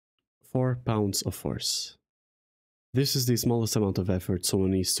4 pounds of force. This is the smallest amount of effort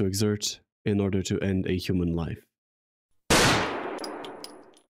someone needs to exert in order to end a human life.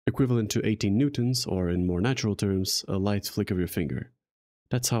 Equivalent to 18 newtons, or in more natural terms, a light flick of your finger.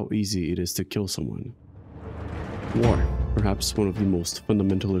 That's how easy it is to kill someone. War, perhaps one of the most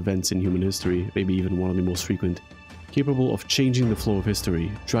fundamental events in human history, maybe even one of the most frequent, capable of changing the flow of history,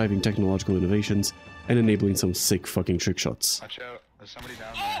 driving technological innovations, and enabling some sick fucking trick shots. Watch out, there's somebody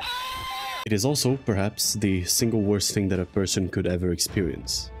down there. It is also, perhaps, the single worst thing that a person could ever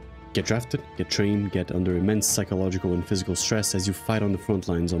experience. Get drafted, get trained, get under immense psychological and physical stress as you fight on the front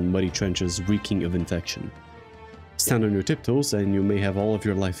lines on muddy trenches reeking of infection. Stand on your tiptoes and you may have all of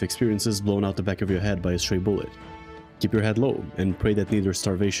your life experiences blown out the back of your head by a stray bullet. Keep your head low and pray that neither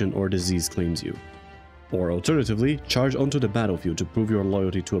starvation or disease claims you. Or alternatively, charge onto the battlefield to prove your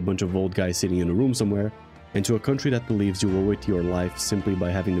loyalty to a bunch of old guys sitting in a room somewhere, and to a country that believes you owe it your life simply by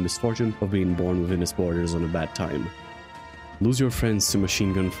having the misfortune of being born within its borders on a bad time. Lose your friends to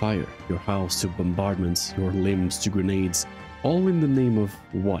machine gun fire, your house to bombardments, your limbs to grenades, all in the name of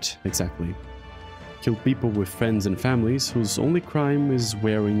what exactly? Kill people with friends and families whose only crime is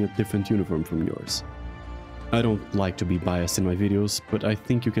wearing a different uniform from yours. I don't like to be biased in my videos, but I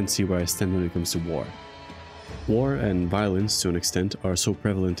think you can see where I stand when it comes to war. War and violence, to an extent, are so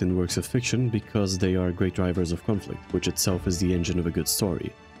prevalent in works of fiction because they are great drivers of conflict, which itself is the engine of a good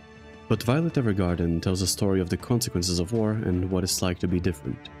story. But Violet Evergarden tells a story of the consequences of war and what it's like to be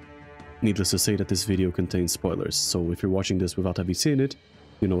different. Needless to say that this video contains spoilers, so if you're watching this without having seen it,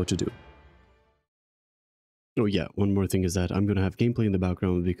 you know what to do. Oh yeah, one more thing is that I'm gonna have gameplay in the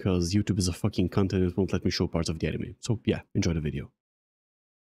background because YouTube is a fucking cunt and it won't let me show parts of the anime. So yeah, enjoy the video.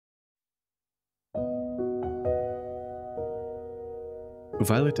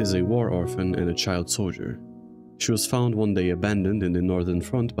 Violet is a war orphan and a child soldier. She was found one day abandoned in the northern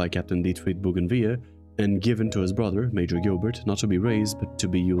front by Captain Dietrich Bougainville and given to his brother, Major Gilbert, not to be raised but to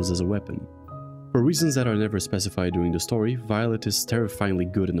be used as a weapon. For reasons that are never specified during the story, Violet is terrifyingly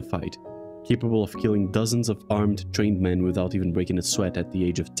good in a fight, capable of killing dozens of armed, trained men without even breaking a sweat at the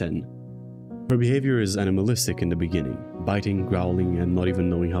age of 10. Her behavior is animalistic in the beginning, biting, growling, and not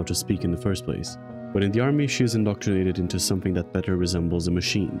even knowing how to speak in the first place. But in the army, she is indoctrinated into something that better resembles a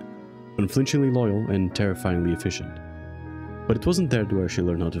machine, unflinchingly loyal and terrifyingly efficient. But it wasn't there where she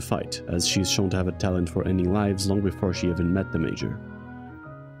learned how to fight, as she is shown to have a talent for ending lives long before she even met the Major.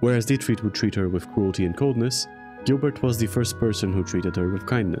 Whereas Dietrich would treat her with cruelty and coldness, Gilbert was the first person who treated her with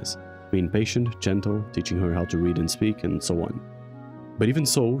kindness, being patient, gentle, teaching her how to read and speak, and so on. But even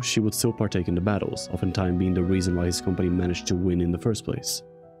so, she would still partake in the battles, oftentimes being the reason why his company managed to win in the first place.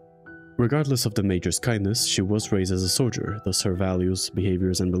 Regardless of the Major's kindness, she was raised as a soldier, thus her values,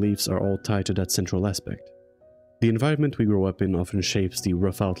 behaviors, and beliefs are all tied to that central aspect. The environment we grow up in often shapes the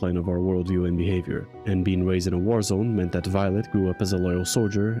rough outline of our worldview and behavior, and being raised in a war zone meant that Violet grew up as a loyal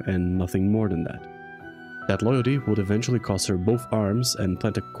soldier and nothing more than that. That loyalty would eventually cost her both arms and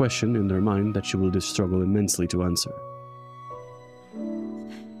plant a question in her mind that she will struggle immensely to answer.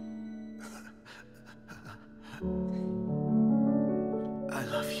 I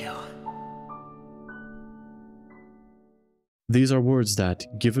love you. These are words that,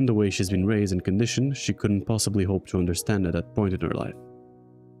 given the way she's been raised and conditioned, she couldn't possibly hope to understand at that point in her life.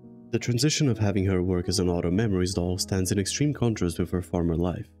 The transition of having her work as an auto memories doll stands in extreme contrast with her former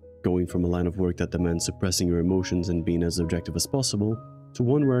life, going from a line of work that demands suppressing your emotions and being as objective as possible, to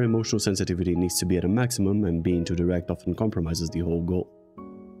one where emotional sensitivity needs to be at a maximum and being too direct often compromises the whole goal.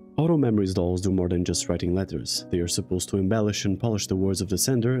 Auto memories dolls do more than just writing letters. They are supposed to embellish and polish the words of the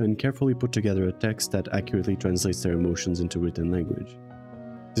sender and carefully put together a text that accurately translates their emotions into written language.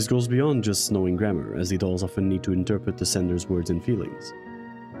 This goes beyond just knowing grammar, as the dolls often need to interpret the sender's words and feelings.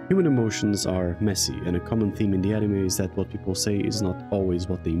 Human emotions are messy, and a common theme in the anime is that what people say is not always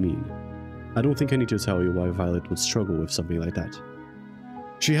what they mean. I don't think I need to tell you why Violet would struggle with something like that.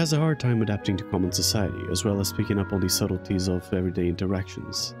 She has a hard time adapting to common society, as well as picking up on the subtleties of everyday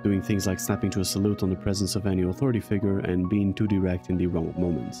interactions, doing things like snapping to a salute on the presence of any authority figure and being too direct in the wrong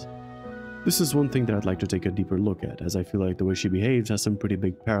moments. This is one thing that I'd like to take a deeper look at, as I feel like the way she behaves has some pretty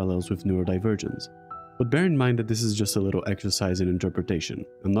big parallels with Neurodivergence. But bear in mind that this is just a little exercise in interpretation.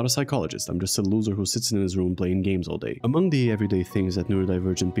 I'm not a psychologist, I'm just a loser who sits in his room playing games all day. Among the everyday things that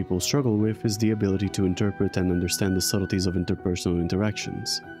neurodivergent people struggle with is the ability to interpret and understand the subtleties of interpersonal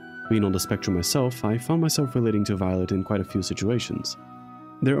interactions. Being on the spectrum myself, I found myself relating to Violet in quite a few situations.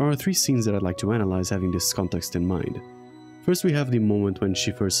 There are 3 scenes that I'd like to analyze having this context in mind. First, we have the moment when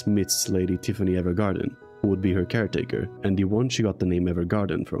she first meets Lady Tiffany Evergarden, who would be her caretaker, and the one she got the name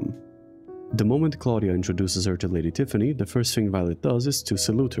Evergarden from. The moment Claudia introduces her to Lady Tiffany, the first thing Violet does is to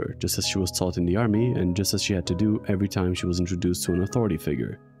salute her, just as she was taught in the army and just as she had to do every time she was introduced to an authority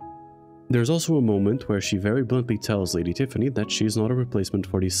figure. There's also a moment where she very bluntly tells Lady Tiffany that she is not a replacement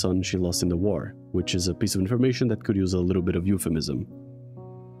for the son she lost in the war, which is a piece of information that could use a little bit of euphemism.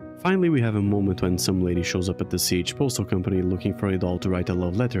 Finally, we have a moment when some lady shows up at the CH Postal Company looking for a doll to write a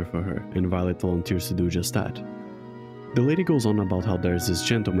love letter for her, and Violet volunteers to do just that. The lady goes on about how there's this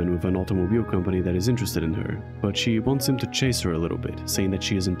gentleman with an automobile company that is interested in her, but she wants him to chase her a little bit, saying that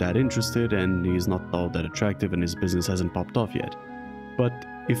she isn't that interested and he's not all that attractive and his business hasn't popped off yet. But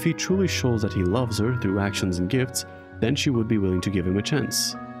if he truly shows that he loves her through actions and gifts, then she would be willing to give him a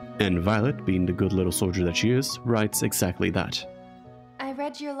chance. And Violet, being the good little soldier that she is, writes exactly that. I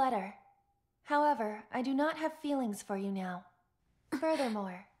read your letter. However, I do not have feelings for you now.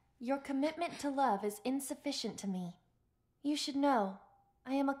 Furthermore, your commitment to love is insufficient to me. You should know,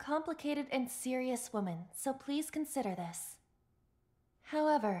 I am a complicated and serious woman, so please consider this.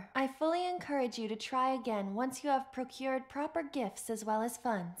 However, I fully encourage you to try again once you have procured proper gifts as well as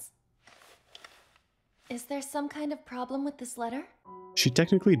funds. Is there some kind of problem with this letter? She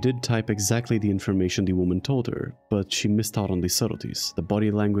technically did type exactly the information the woman told her, but she missed out on the subtleties, the body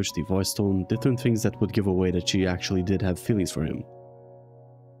language, the voice tone, different things that would give away that she actually did have feelings for him.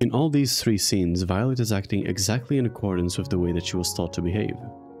 In all these three scenes, Violet is acting exactly in accordance with the way that she was taught to behave.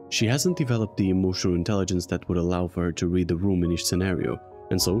 She hasn't developed the emotional intelligence that would allow for her to read the room in each scenario,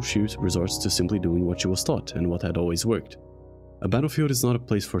 and so she resorts to simply doing what she was taught and what had always worked. A battlefield is not a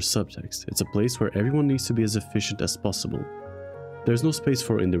place for subtext, it's a place where everyone needs to be as efficient as possible. There's no space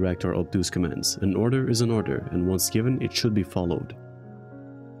for indirect or obtuse commands. An order is an order, and once given, it should be followed.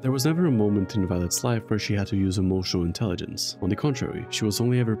 There was never a moment in Violet's life where she had to use emotional intelligence. On the contrary, she was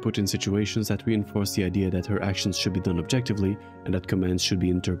only ever put in situations that reinforced the idea that her actions should be done objectively and that commands should be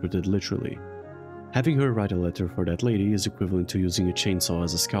interpreted literally. Having her write a letter for that lady is equivalent to using a chainsaw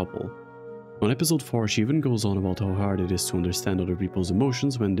as a scalpel. On episode 4, she even goes on about how hard it is to understand other people's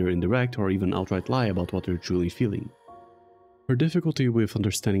emotions when they're indirect or even outright lie about what they're truly feeling. Her difficulty with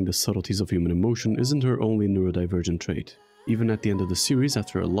understanding the subtleties of human emotion isn't her only neurodivergent trait. Even at the end of the series,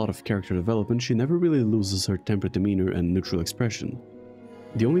 after a lot of character development, she never really loses her temperate demeanor and neutral expression.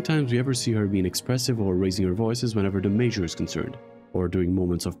 The only times we ever see her being expressive or raising her voice is whenever the Major is concerned, or during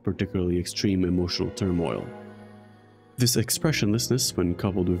moments of particularly extreme emotional turmoil. This expressionlessness, when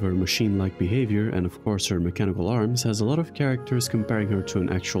coupled with her machine-like behavior and of course her mechanical arms, has a lot of characters comparing her to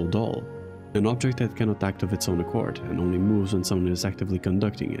an actual doll. An object that cannot act of its own accord and only moves when someone is actively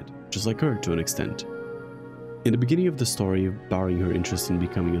conducting it, just like her to an extent. In the beginning of the story, barring her interest in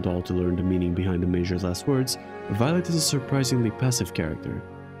becoming a doll to learn the meaning behind the Major's last words, Violet is a surprisingly passive character.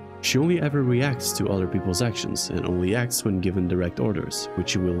 She only ever reacts to other people's actions and only acts when given direct orders, which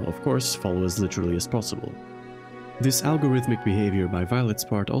she will, of course, follow as literally as possible. This algorithmic behavior by Violet's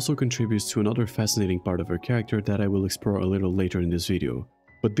part also contributes to another fascinating part of her character that I will explore a little later in this video.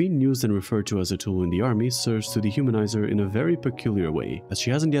 But being used and referred to as a tool in the army serves to dehumanize her in a very peculiar way, as she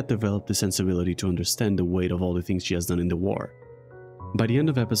hasn't yet developed the sensibility to understand the weight of all the things she has done in the war. By the end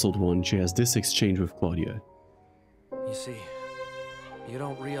of episode 1, she has this exchange with Claudia. You see, you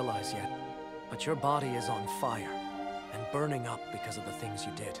don't realize yet, but your body is on fire and burning up because of the things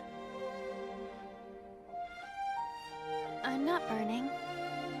you did. I'm not burning.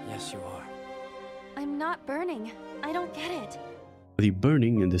 Yes, you are. I'm not burning. I don't get it. The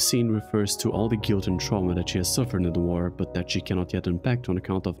burning in the scene refers to all the guilt and trauma that she has suffered in the war, but that she cannot yet unpack on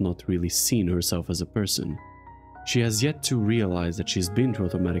account of not really seeing herself as a person. She has yet to realize that she's been through a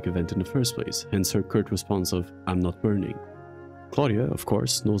traumatic event in the first place, hence her curt response of, "I'm not burning." Claudia, of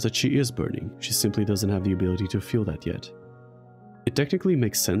course, knows that she is burning, she simply doesn't have the ability to feel that yet. It technically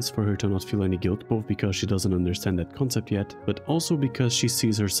makes sense for her to not feel any guilt, both because she doesn't understand that concept yet, but also because she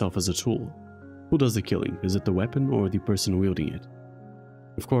sees herself as a tool. Who does the killing? Is it the weapon or the person wielding it?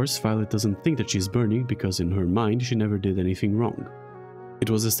 Of course, Violet doesn't think that she's burning because in her mind she never did anything wrong. It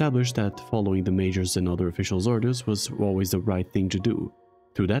was established that following the Major's and other officials' orders was always the right thing to do.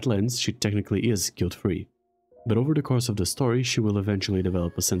 Through that lens, she technically is guilt-free. But over the course of the story, she will eventually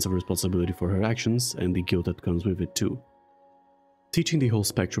develop a sense of responsibility for her actions and the guilt that comes with it too. Teaching the whole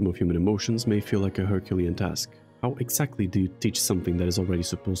spectrum of human emotions may feel like a Herculean task. How exactly do you teach something that is already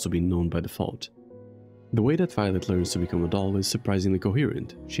supposed to be known by default? The way that Violet learns to become a doll is surprisingly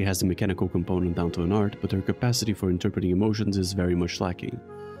coherent. She has the mechanical component down to an art, but her capacity for interpreting emotions is very much lacking.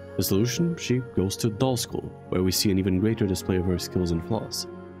 The solution? She goes to doll school, where we see an even greater display of her skills and flaws.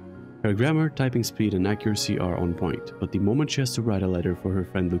 Her grammar, typing speed, and accuracy are on point, but the moment she has to write a letter for her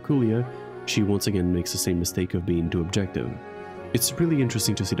friend Luculia, she once again makes the same mistake of being too objective. It's really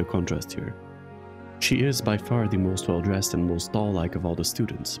interesting to see the contrast here. She is by far the most well-dressed and most doll-like of all the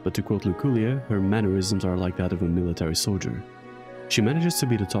students, but to quote Luculia, her mannerisms are like that of a military soldier. She manages to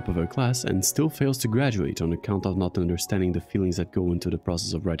be the top of her class and still fails to graduate on account of not understanding the feelings that go into the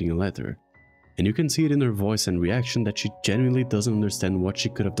process of writing a letter. And you can see it in her voice and reaction that she genuinely doesn't understand what she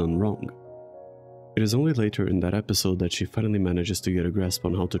could have done wrong. It is only later in that episode that she finally manages to get a grasp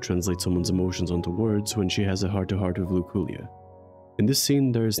on how to translate someone's emotions onto words when she has a heart-to-heart with Luculia. In this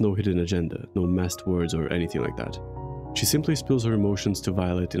scene, there is no hidden agenda, no masked words or anything like that. She simply spills her emotions to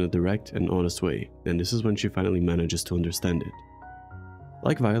Violet in a direct and honest way, and this is when she finally manages to understand it.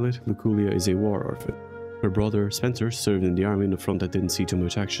 Like Violet, Luculia is a war orphan. Her brother, Spencer, served in the army in a front that didn't see too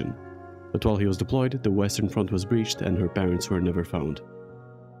much action. But while he was deployed, the Western Front was breached and her parents were never found.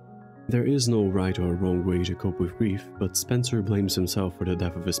 There is no right or wrong way to cope with grief, but Spencer blames himself for the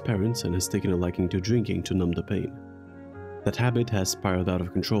death of his parents and has taken a liking to drinking to numb the pain. That habit has spiraled out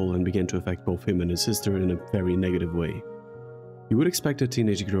of control and began to affect both him and his sister in a very negative way. You would expect a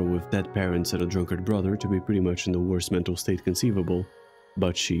teenage girl with dead parents and a drunkard brother to be pretty much in the worst mental state conceivable,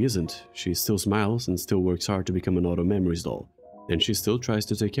 but she isn't. She still smiles and still works hard to become an auto memories doll, and she still tries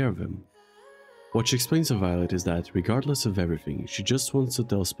to take care of him. What she explains to Violet is that, regardless of everything, she just wants to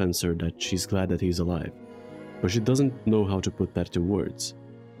tell Spencer that she's glad that he's alive, but she doesn't know how to put that to words.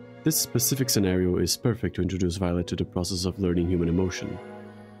 This specific scenario is perfect to introduce Violet to the process of learning human emotion.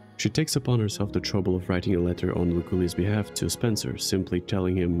 She takes upon herself the trouble of writing a letter on Luculia's behalf to Spencer, simply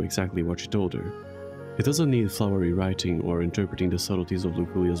telling him exactly what she told her. It doesn't need flowery writing or interpreting the subtleties of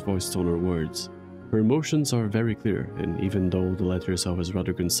Luculia's voice tone or words. Her emotions are very clear, and even though the letter itself is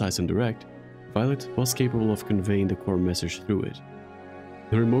rather concise and direct, Violet was capable of conveying the core message through it.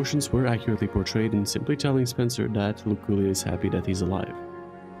 Her emotions were accurately portrayed in simply telling Spencer that Luculia is happy that he's alive.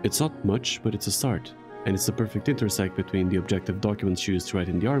 It's not much, but it's a start, and it's the perfect intersect between the objective documents she used to write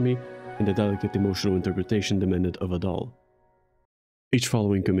in the army and the delicate emotional interpretation demanded of a doll. Each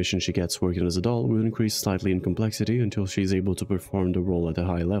following commission she gets working as a doll will increase slightly in complexity until she is able to perform the role at a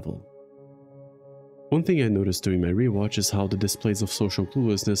high level. One thing I noticed during my rewatch is how the displays of social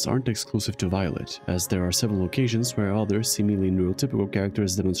cluelessness aren't exclusive to Violet, as there are several occasions where other seemingly neurotypical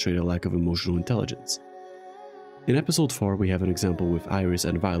characters demonstrate a lack of emotional intelligence. In episode 4 we have an example with Iris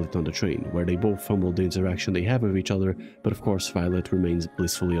and Violet on the train, where they both fumble the interaction they have with each other, but of course Violet remains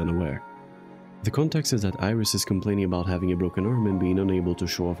blissfully unaware. The context is that Iris is complaining about having a broken arm and being unable to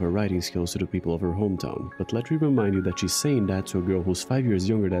show off her writing skills to the people of her hometown, but let me remind you that she's saying that to a girl who's 5 years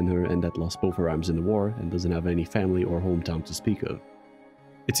younger than her and that lost both her arms in the war and doesn't have any family or hometown to speak of.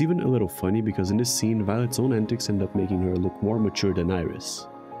 It's even a little funny because in this scene Violet's own antics end up making her look more mature than Iris.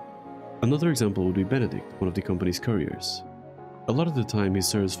 Another example would be Benedict, one of the company's couriers. A lot of the time he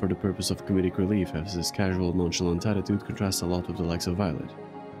serves for the purpose of comedic relief, as his casual, nonchalant attitude contrasts a lot with the likes of Violet.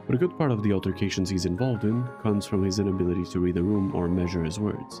 But a good part of the altercations he's involved in comes from his inability to read the room or measure his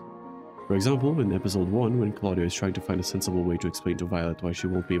words. For example, in episode 1, when Claudia is trying to find a sensible way to explain to Violet why she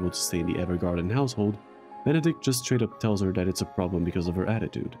won't be able to stay in the Evergarden household, Benedict just straight up tells her that it's a problem because of her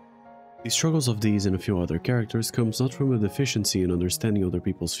attitude. The struggles of these and a few other characters comes not from a deficiency in understanding other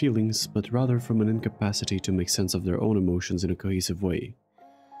people's feelings, but rather from an incapacity to make sense of their own emotions in a cohesive way.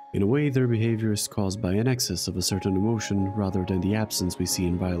 In a way, their behavior is caused by an excess of a certain emotion rather than the absence we see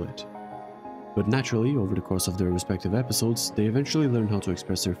in Violet. But naturally, over the course of their respective episodes, they eventually learn how to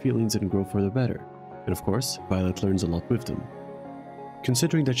express their feelings and grow for the better. And of course, Violet learns a lot with them.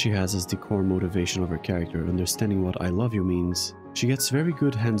 Considering that she has as the core motivation of her character understanding what I love you means, she gets very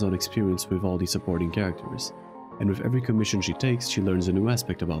good hands-on experience with all the supporting characters, and with every commission she takes, she learns a new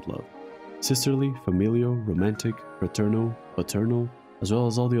aspect about love. Sisterly, familial, romantic, fraternal, paternal, as well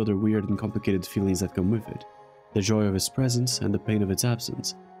as all the other weird and complicated feelings that come with it, the joy of its presence and the pain of its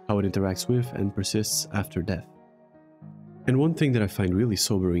absence, how it interacts with and persists after death. And one thing that I find really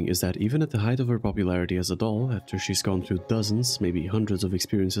sobering is that even at the height of her popularity as a doll, after she's gone through dozens, maybe hundreds of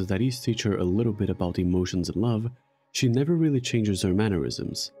experiences that each teach her a little bit about emotions and love, she never really changes her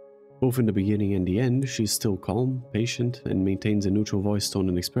mannerisms. Both in the beginning and the end, she's still calm, patient, and maintains a neutral voice tone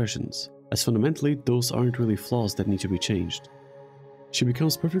and expressions, as fundamentally those aren't really flaws that need to be changed. She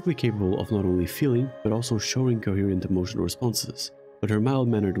becomes perfectly capable of not only feeling, but also showing coherent emotional responses, but her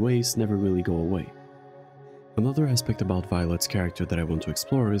mild-mannered ways never really go away. Another aspect about Violet's character that I want to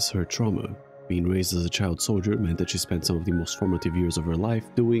explore is her trauma. Being raised as a child soldier meant that she spent some of the most formative years of her life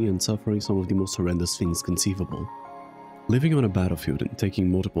doing and suffering some of the most horrendous things conceivable. Living on a battlefield and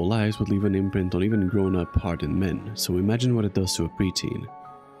taking multiple lives would leave an imprint on even grown-up, hardened men, so imagine what it does to a preteen.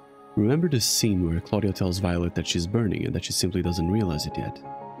 Remember this scene where Claudia tells Violet that she's burning and that she simply doesn't realize it yet?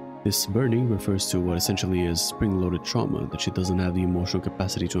 This burning refers to what essentially is spring-loaded trauma that she doesn't have the emotional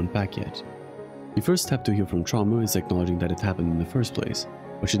capacity to unpack yet. The first step to heal from trauma is acknowledging that it happened in the first place,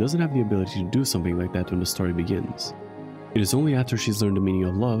 but she doesn't have the ability to do something like that when the story begins. It is only after she's learned the meaning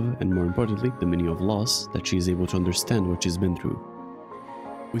of love, and more importantly, the meaning of loss, that she is able to understand what she's been through.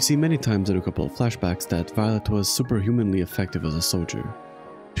 We see many times in a couple of flashbacks that Violet was superhumanly effective as a soldier.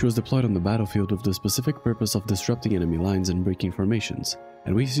 She was deployed on the battlefield with the specific purpose of disrupting enemy lines and breaking formations,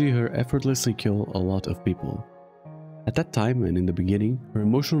 and we see her effortlessly kill a lot of people. At that time, and in the beginning, her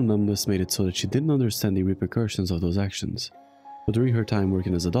emotional numbness made it so that she didn't understand the repercussions of those actions. But during her time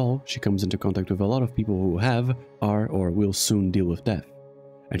working as a doll, she comes into contact with a lot of people who have, are, or will soon deal with death.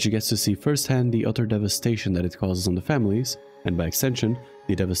 And she gets to see firsthand the utter devastation that it causes on the families, and by extension,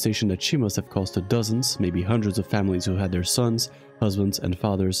 the devastation that she must have caused to dozens, maybe hundreds of families who had their sons, husbands, and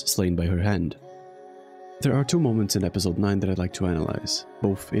fathers slain by her hand. There are two moments in episode 9 that I'd like to analyze.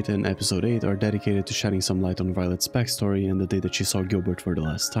 Both it and episode 8 are dedicated to shedding some light on Violet's backstory and the day that she saw Gilbert for the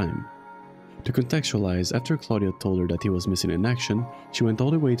last time. To contextualize, after Claudia told her that he was missing in action, she went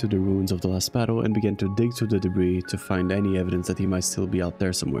all the way to the ruins of the last battle and began to dig through the debris to find any evidence that he might still be out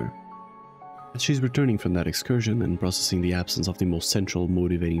there somewhere. As she's returning from that excursion and processing the absence of the most central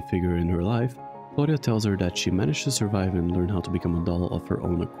motivating figure in her life, Claudia tells her that she managed to survive and learn how to become a doll of her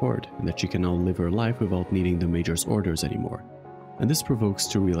own accord, and that she can now live her life without needing the Major's orders anymore. And this provokes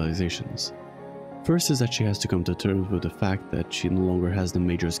two realizations. First is that she has to come to terms with the fact that she no longer has the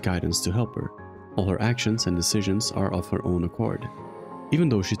Major's guidance to help her. All her actions and decisions are of her own accord. Even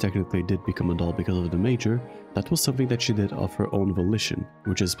though she technically did become a doll because of the Major, that was something that she did of her own volition,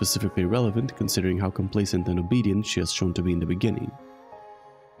 which is specifically relevant considering how complacent and obedient she has shown to be in the beginning.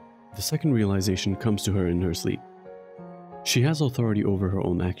 The second realization comes to her in her sleep. She has authority over her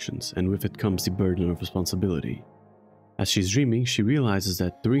own actions, and with it comes the burden of responsibility. As she's dreaming, she realizes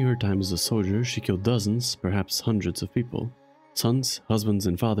that during her time as a soldier, she killed dozens, perhaps hundreds of people. Sons, husbands,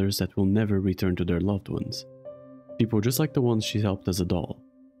 and fathers that will never return to their loved ones. People just like the ones she helped as a doll.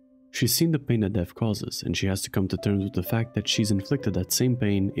 She's seen the pain that death causes, and she has to come to terms with the fact that she's inflicted that same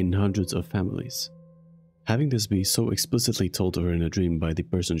pain in hundreds of families. Having this be so explicitly told to her in a dream by the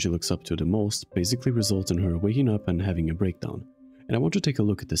person she looks up to the most basically results in her waking up and having a breakdown, and I want to take a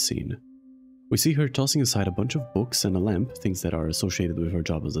look at this scene. We see her tossing aside a bunch of books and a lamp, things that are associated with her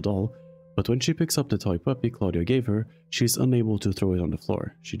job as a doll, but when she picks up the toy puppy Claudia gave her, she's unable to throw it on the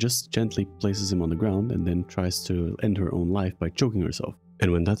floor. She just gently places him on the ground and then tries to end her own life by choking herself.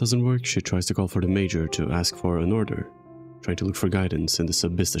 And when that doesn't work, she tries to call for the Major to ask for an order, trying to look for guidance in this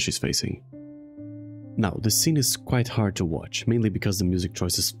abyss that she's facing. Now, this scene is quite hard to watch, mainly because the music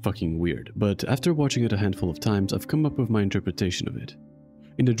choice is fucking weird, but after watching it a handful of times, I've come up with my interpretation of it.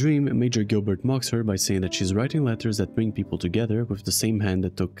 In the dream, Major Gilbert mocks her by saying that she's writing letters that bring people together with the same hand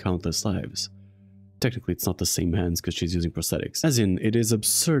that took countless lives. Technically, it's not the same hands because she's using prosthetics. As in, it is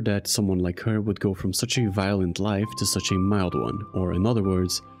absurd that someone like her would go from such a violent life to such a mild one, or in other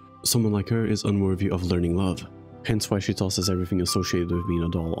words, someone like her is unworthy of learning love. Hence why she tosses everything associated with being a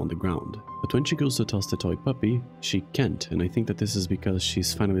doll on the ground. But when she goes to toss the toy puppy, she can't, and I think that this is because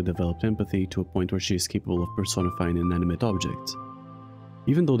she's finally developed empathy to a point where she is capable of personifying inanimate objects.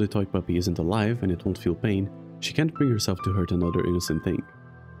 Even though the toy puppy isn't alive and it won't feel pain, she can't bring herself to hurt another innocent thing.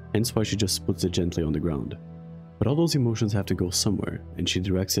 Hence why she just puts it gently on the ground. But all those emotions have to go somewhere, and she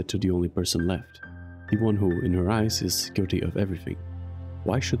directs it to the only person left. The one who, in her eyes, is guilty of everything.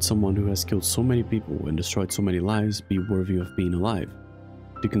 Why should someone who has killed so many people and destroyed so many lives be worthy of being alive?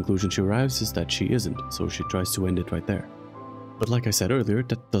 The conclusion she arrives is that she isn't, so she tries to end it right there. But like I said earlier,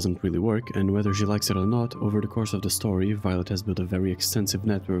 that doesn't really work, and whether she likes it or not, over the course of the story, Violet has built a very extensive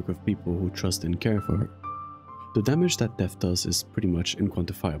network of people who trust and care for her. The damage that death does is pretty much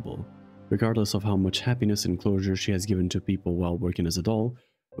inquantifiable. Regardless of how much happiness and closure she has given to people while working as a doll,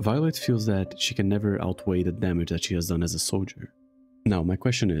 Violet feels that she can never outweigh the damage that she has done as a soldier. Now, my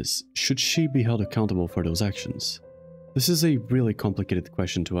question is, should she be held accountable for those actions? This is a really complicated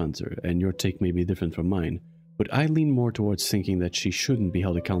question to answer, and your take may be different from mine, but I lean more towards thinking that she shouldn't be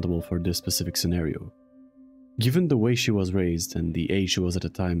held accountable for this specific scenario. Given the way she was raised and the age she was at the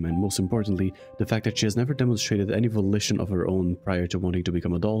time, and most importantly, the fact that she has never demonstrated any volition of her own prior to wanting to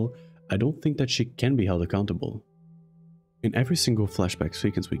become a doll, I don't think that she can be held accountable. In every single flashback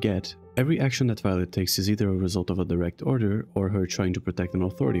sequence we get, every action that Violet takes is either a result of a direct order or her trying to protect an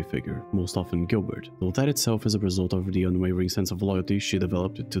authority figure, most often Gilbert, though that itself is a result of the unwavering sense of loyalty she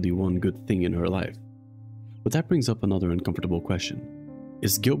developed to the one good thing in her life. But that brings up another uncomfortable question.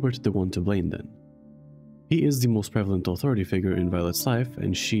 Is Gilbert the one to blame then? He is the most prevalent authority figure in Violet's life,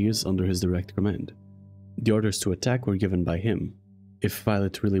 and she is under his direct command. The orders to attack were given by him. If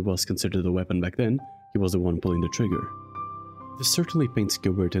Violet really was considered a weapon back then, he was the one pulling the trigger. This certainly paints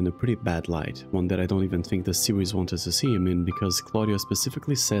Gilbert in a pretty bad light, one that I don't even think the series wanted to see him in, because Claudia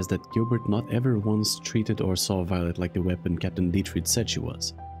specifically says that Gilbert not ever once treated or saw Violet like the weapon Captain Dietrich said she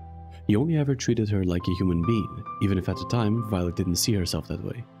was. He only ever treated her like a human being, even if at the time Violet didn't see herself that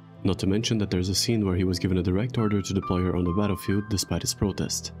way. Not to mention that there's a scene where he was given a direct order to deploy her on the battlefield despite his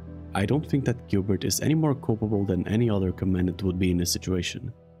protest. I don't think that Gilbert is any more culpable than any other commandant would be in this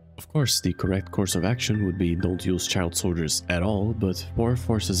situation. Of course, the correct course of action would be don't use child soldiers at all, but war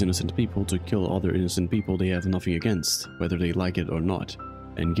forces innocent people to kill other innocent people they have nothing against, whether they like it or not.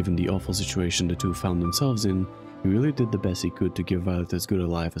 And given the awful situation the two found themselves in, he really did the best he could to give Violet as good a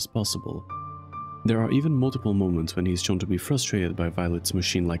life as possible. There are even multiple moments when he's shown to be frustrated by Violet's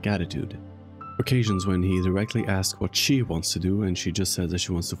machine-like attitude. Occasions when he directly asks what she wants to do and she just says that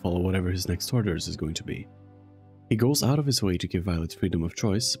she wants to follow whatever his next orders is going to be. He goes out of his way to give Violet freedom of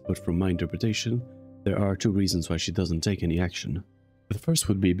choice, but from my interpretation, there are two reasons why she doesn't take any action. The first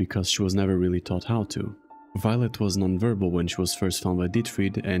would be because she was never really taught how to. Violet was nonverbal when she was first found by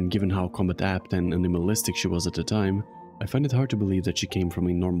Dietrich, and given how combat apt and animalistic she was at the time, I find it hard to believe that she came from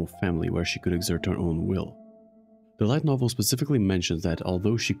a normal family where she could exert her own will. The light novel specifically mentions that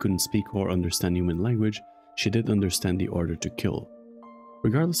although she couldn't speak or understand human language, she did understand the order to kill.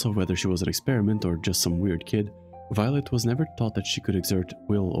 Regardless of whether she was an experiment or just some weird kid, Violet was never taught that she could exert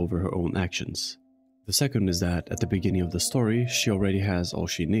will over her own actions. The second is that, at the beginning of the story, she already has all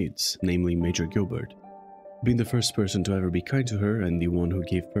she needs, namely Major Gilbert. Being the first person to ever be kind to her and the one who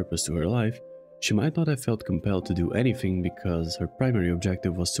gave purpose to her life, she might not have felt compelled to do anything because her primary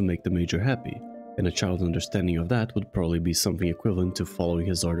objective was to make the Major happy, and a child's understanding of that would probably be something equivalent to following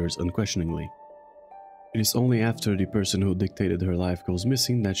his orders unquestioningly. It is only after the person who dictated her life goes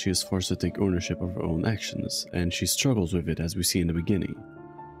missing that she is forced to take ownership of her own actions, and she struggles with it as we see in the beginning.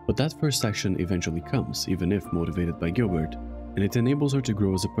 But that first action eventually comes, even if motivated by Gilbert, and it enables her to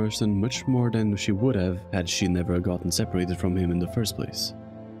grow as a person much more than she would have had she never gotten separated from him in the first place.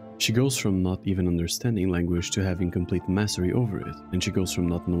 She goes from not even understanding language to having complete mastery over it, and she goes from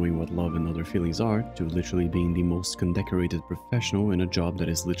not knowing what love and other feelings are to literally being the most condecorated professional in a job that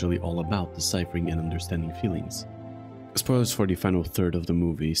is literally all about deciphering and understanding feelings. Spoilers for the final third of the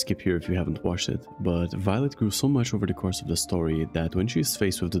movie, skip here if you haven't watched it, but Violet grew so much over the course of the story that when she is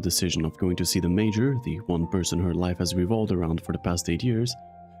faced with the decision of going to see the Major, the one person her life has revolved around for the past 8 years,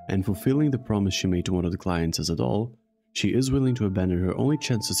 and fulfilling the promise she made to one of the clients as a doll, she is willing to abandon her only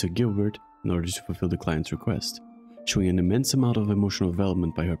chances to Gilbert in order to fulfill the client's request, showing an immense amount of emotional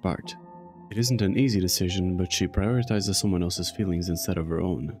development by her part. It isn't an easy decision, but she prioritizes someone else's feelings instead of her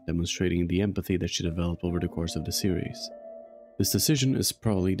own, demonstrating the empathy that she developed over the course of the series. This decision is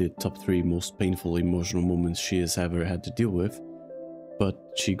probably the top 3 most painful emotional moments she has ever had to deal with, but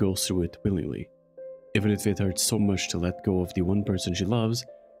she goes through it willingly. Even if it hurts so much to let go of the one person she loves,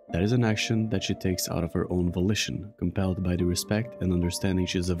 that is an action that she takes out of her own volition, compelled by the respect and understanding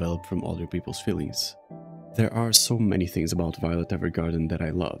she's developed from other people's feelings. There are so many things about Violet Evergarden that I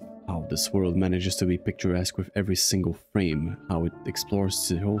love. How this world manages to be picturesque with every single frame, how it explores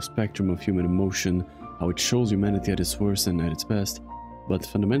the whole spectrum of human emotion, how it shows humanity at its worst and at its best, but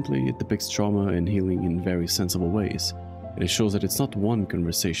fundamentally it depicts trauma and healing in very sensible ways. And it shows that it's not one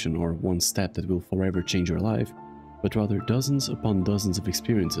conversation or one step that will forever change your life, but rather dozens upon dozens of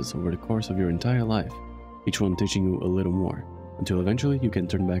experiences over the course of your entire life, each one teaching you a little more, until eventually you can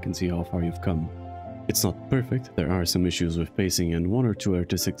turn back and see how far you've come. It's not perfect, there are some issues with pacing and 1 or 2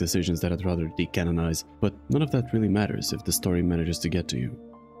 artistic decisions that I'd rather decanonize, but none of that really matters if the story manages to get to you.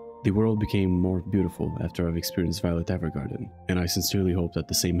 The world became more beautiful after I've experienced Violet Evergarden, and I sincerely hope that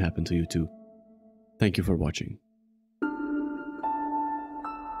the same happened to you too. Thank you for watching.